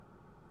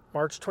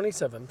March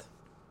 27th,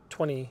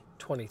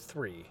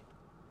 2023.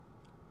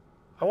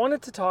 I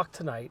wanted to talk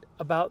tonight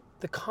about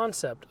the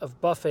concept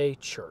of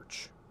buffet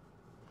church.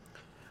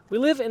 We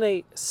live in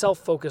a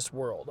self-focused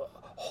world.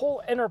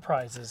 Whole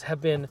enterprises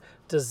have been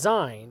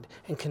designed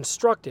and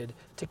constructed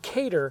to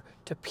cater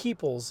to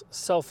people's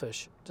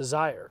selfish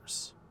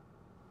desires.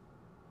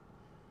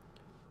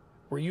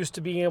 We're used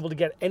to being able to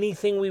get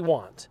anything we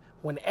want,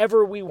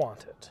 whenever we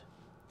want it.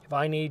 If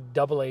I need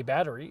AA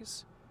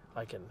batteries,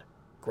 I can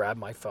grab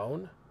my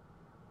phone,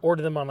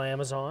 order them on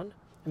Amazon,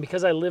 and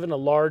because I live in a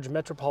large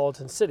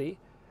metropolitan city,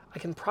 I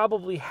can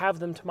probably have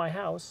them to my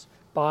house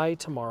by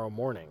tomorrow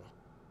morning.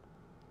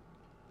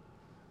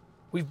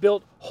 We've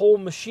built whole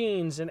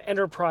machines and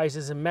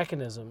enterprises and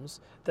mechanisms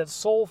that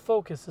sole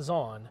focus is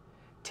on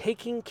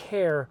taking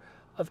care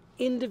of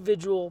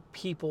individual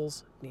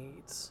people's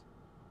needs.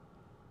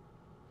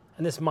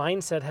 And this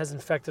mindset has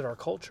infected our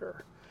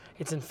culture.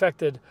 It's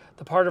infected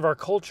the part of our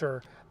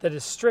culture that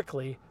is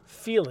strictly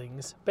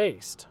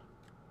feelings-based.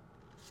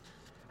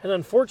 And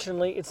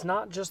unfortunately, it's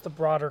not just the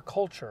broader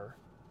culture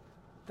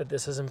that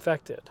this has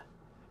infected.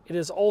 It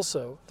is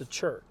also the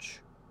church.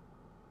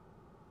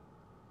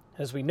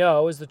 As we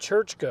know, as the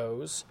church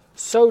goes,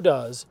 so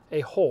does a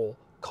whole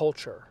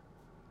culture.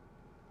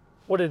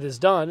 What it has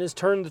done is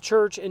turned the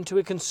church into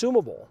a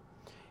consumable.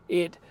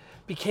 It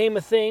became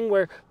a thing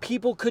where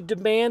people could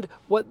demand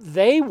what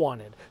they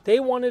wanted. They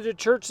wanted a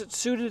church that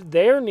suited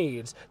their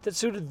needs, that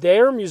suited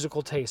their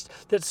musical taste,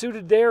 that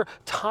suited their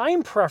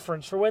time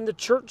preference for when the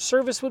church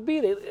service would be.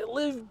 They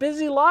live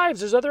busy lives.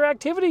 There's other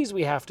activities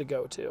we have to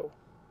go to.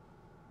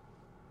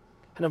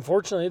 And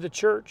unfortunately, the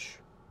church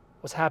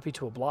was happy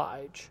to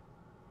oblige.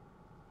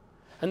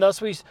 And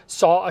thus we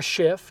saw a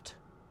shift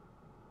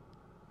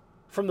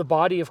from the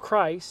body of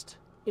Christ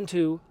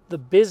into the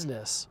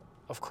business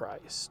of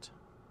Christ.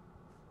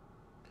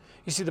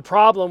 You see, the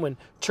problem when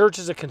church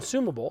is a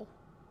consumable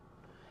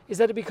is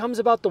that it becomes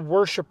about the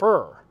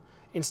worshiper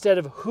instead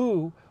of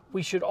who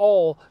we should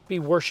all be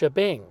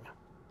worshiping.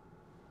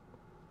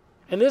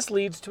 And this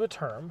leads to a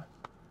term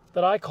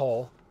that I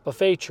call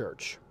buffet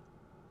church.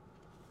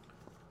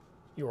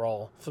 You're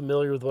all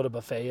familiar with what a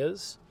buffet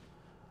is.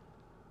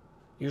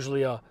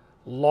 Usually a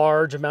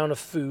large amount of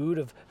food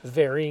of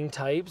varying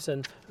types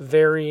and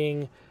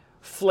varying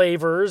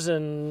flavors,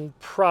 and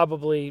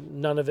probably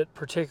none of it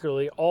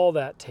particularly all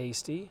that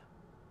tasty,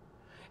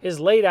 is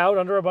laid out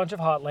under a bunch of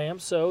hot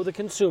lamps so the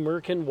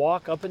consumer can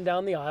walk up and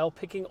down the aisle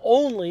picking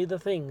only the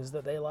things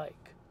that they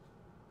like,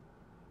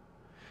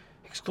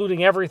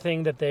 excluding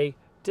everything that they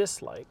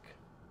dislike.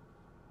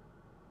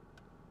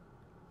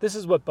 This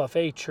is what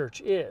buffet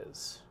church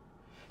is.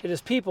 It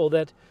is people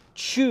that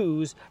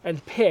choose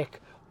and pick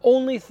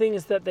only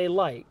things that they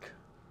like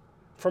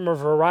from a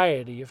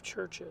variety of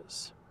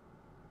churches.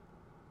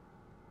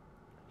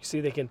 You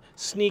see, they can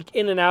sneak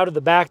in and out of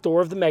the back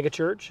door of the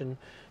megachurch and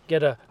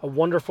get a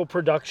wonderful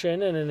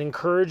production and an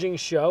encouraging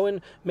show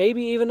and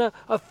maybe even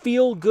a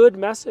feel-good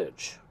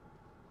message.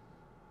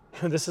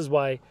 This is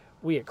why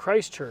we at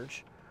Christ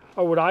Church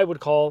are what I would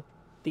call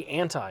the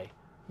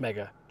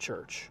anti-mega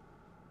church.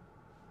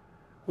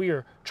 We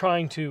are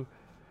trying to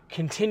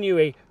continue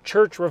a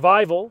church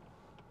revival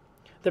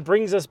that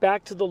brings us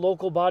back to the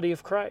local body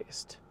of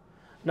Christ,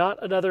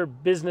 not another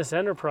business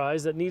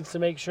enterprise that needs to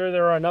make sure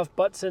there are enough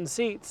butts and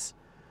seats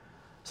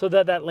so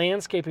that that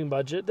landscaping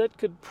budget that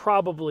could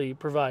probably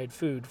provide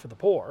food for the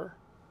poor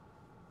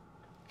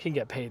can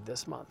get paid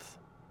this month.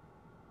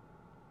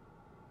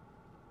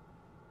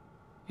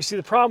 You see,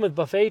 the problem with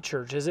buffet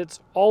church is it's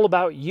all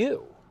about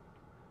you.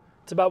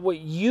 It's about what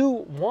you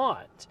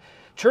want.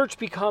 Church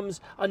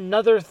becomes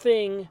another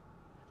thing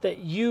that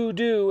you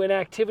do, an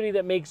activity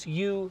that makes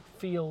you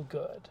feel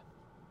good.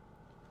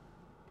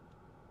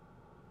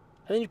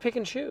 And then you pick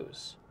and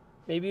choose.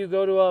 Maybe you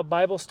go to a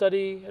Bible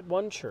study at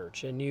one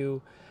church and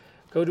you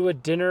go to a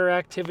dinner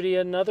activity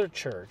at another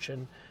church,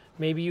 and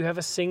maybe you have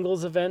a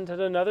singles event at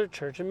another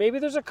church, and maybe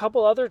there's a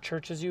couple other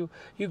churches you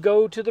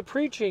go to the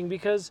preaching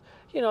because,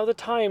 the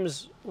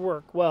times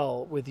work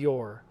well with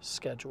your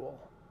schedule.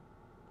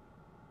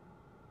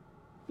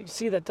 You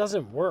see, that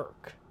doesn't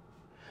work.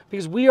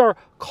 Because we are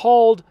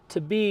called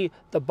to be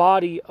the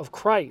body of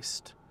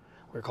Christ.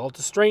 We're called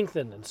to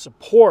strengthen and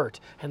support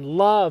and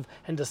love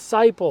and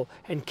disciple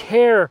and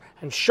care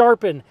and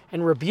sharpen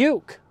and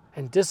rebuke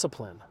and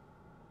discipline.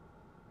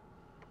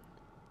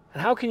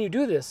 And how can you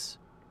do this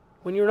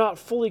when you're not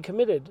fully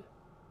committed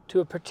to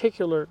a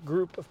particular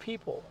group of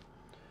people?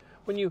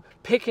 When you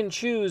pick and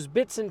choose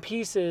bits and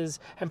pieces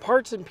and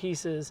parts and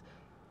pieces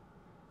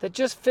that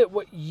just fit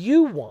what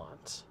you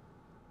want.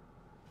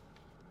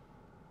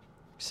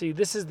 See,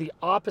 this is the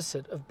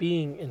opposite of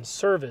being in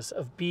service,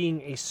 of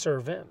being a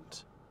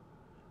servant.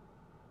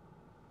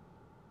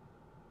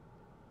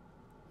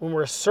 When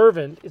we're a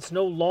servant, it's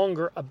no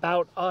longer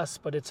about us,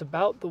 but it's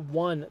about the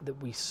one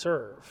that we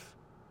serve.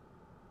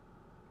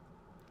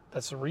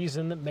 That's the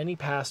reason that many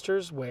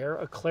pastors wear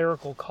a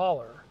clerical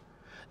collar.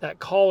 That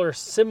collar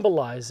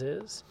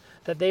symbolizes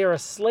that they are a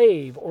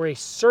slave or a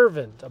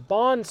servant, a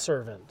bond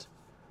servant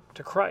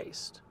to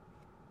Christ.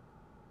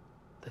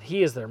 that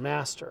he is their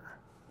master.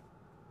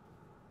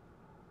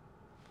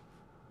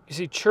 You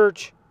see,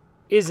 church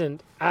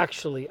isn't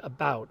actually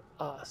about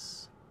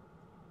us.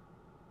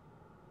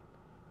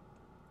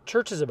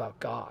 Church is about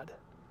God.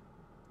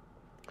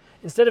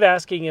 Instead of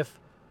asking if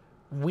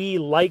we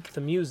like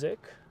the music,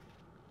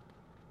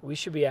 we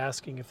should be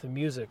asking if the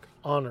music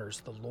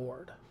honors the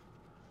Lord.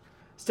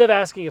 Instead of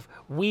asking if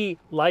we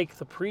like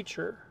the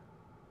preacher,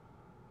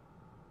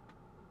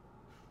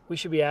 we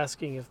should be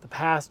asking if the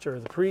pastor or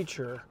the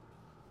preacher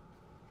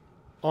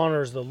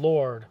honors the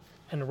Lord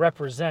and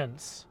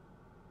represents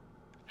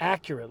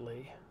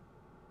accurately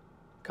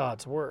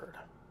God's word.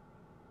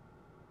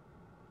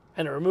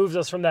 And it removes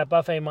us from that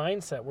buffet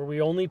mindset where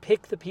we only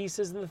pick the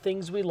pieces and the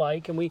things we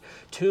like and we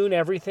tune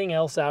everything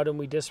else out and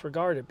we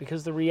disregard it.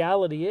 Because the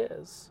reality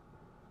is,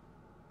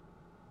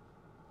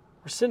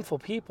 we're sinful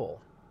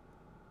people.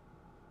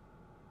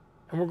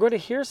 And we're going to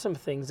hear some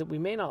things that we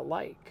may not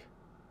like,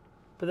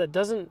 but that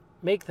doesn't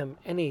make them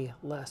any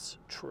less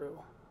true.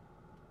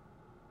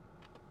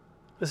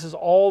 This is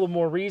all the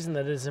more reason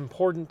that it is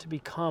important to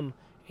become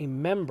a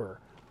member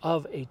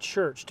of a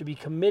church, to be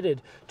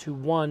committed to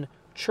one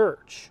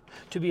church,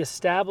 to be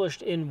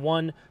established in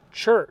one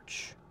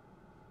church,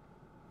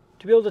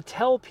 to be able to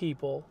tell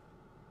people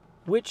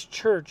which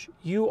church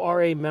you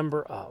are a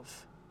member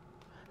of.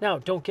 Now,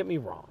 don't get me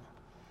wrong.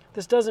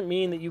 This doesn't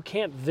mean that you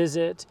can't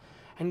visit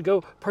and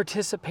go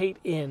participate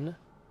in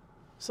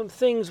some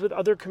things with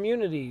other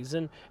communities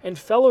and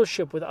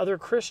fellowship with other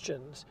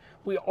Christians.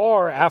 We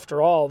are,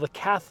 after all, the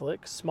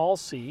Catholic, small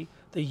c,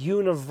 the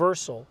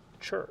universal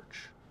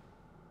church.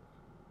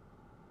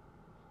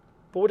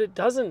 But what it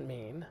doesn't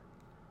mean,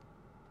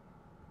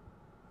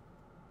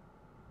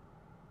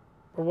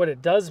 or what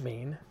it does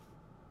mean,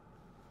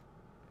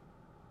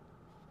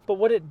 but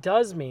what it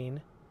does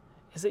mean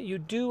is that you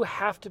do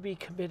have to be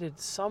committed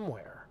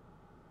somewhere.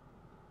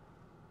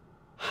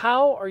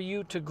 How are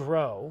you to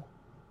grow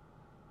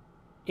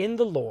in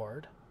the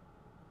Lord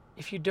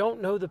if you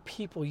don't know the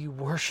people you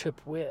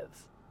worship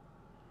with?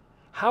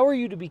 How are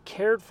you to be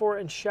cared for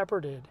and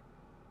shepherded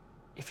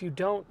if you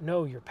don't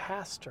know your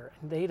pastor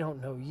and they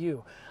don't know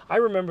you? I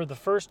remember the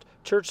first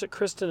church that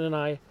Kristen and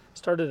I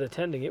started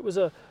attending. It was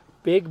a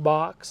big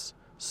box,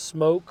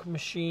 smoke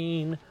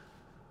machine,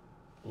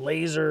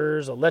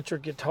 lasers,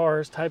 electric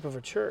guitars type of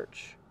a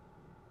church.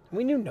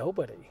 We knew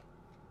nobody.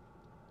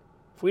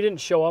 If we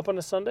didn't show up on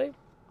a Sunday,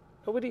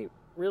 nobody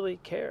really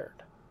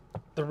cared.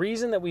 The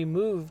reason that we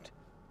moved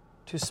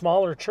to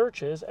smaller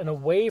churches and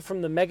away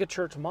from the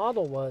megachurch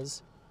model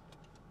was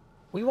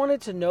we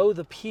wanted to know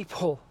the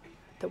people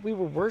that we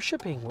were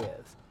worshiping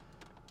with.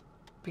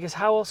 Because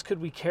how else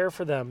could we care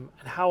for them,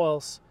 and how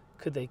else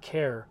could they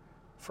care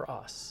for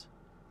us?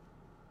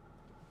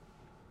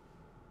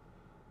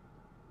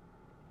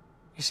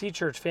 You see,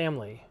 church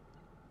family,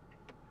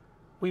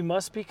 we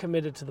must be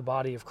committed to the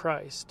body of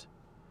Christ.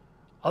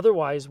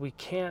 Otherwise, we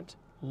can't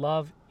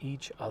love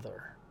each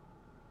other.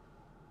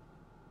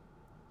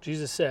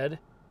 Jesus said,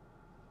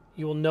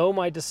 "You will know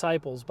my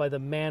disciples by the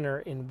manner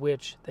in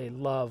which they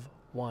love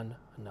one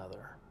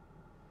another."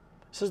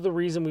 This is the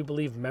reason we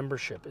believe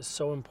membership is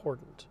so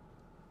important.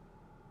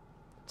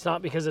 It's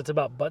not because it's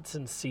about butts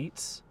and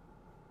seats,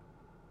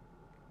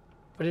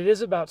 but it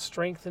is about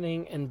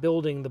strengthening and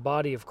building the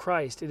body of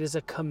Christ. It is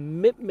a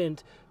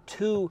commitment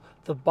to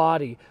the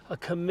body, a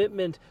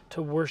commitment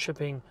to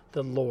worshiping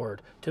the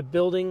Lord, to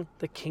building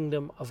the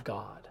kingdom of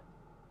God.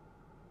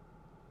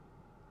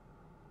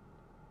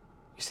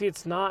 You see,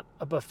 it's not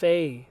a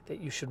buffet that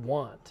you should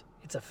want.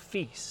 It's a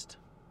feast.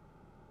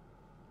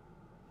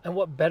 And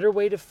what better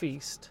way to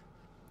feast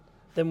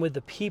than with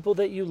the people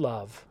that you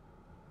love,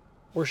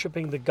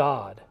 worshiping the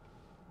God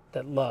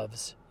that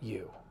loves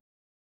you?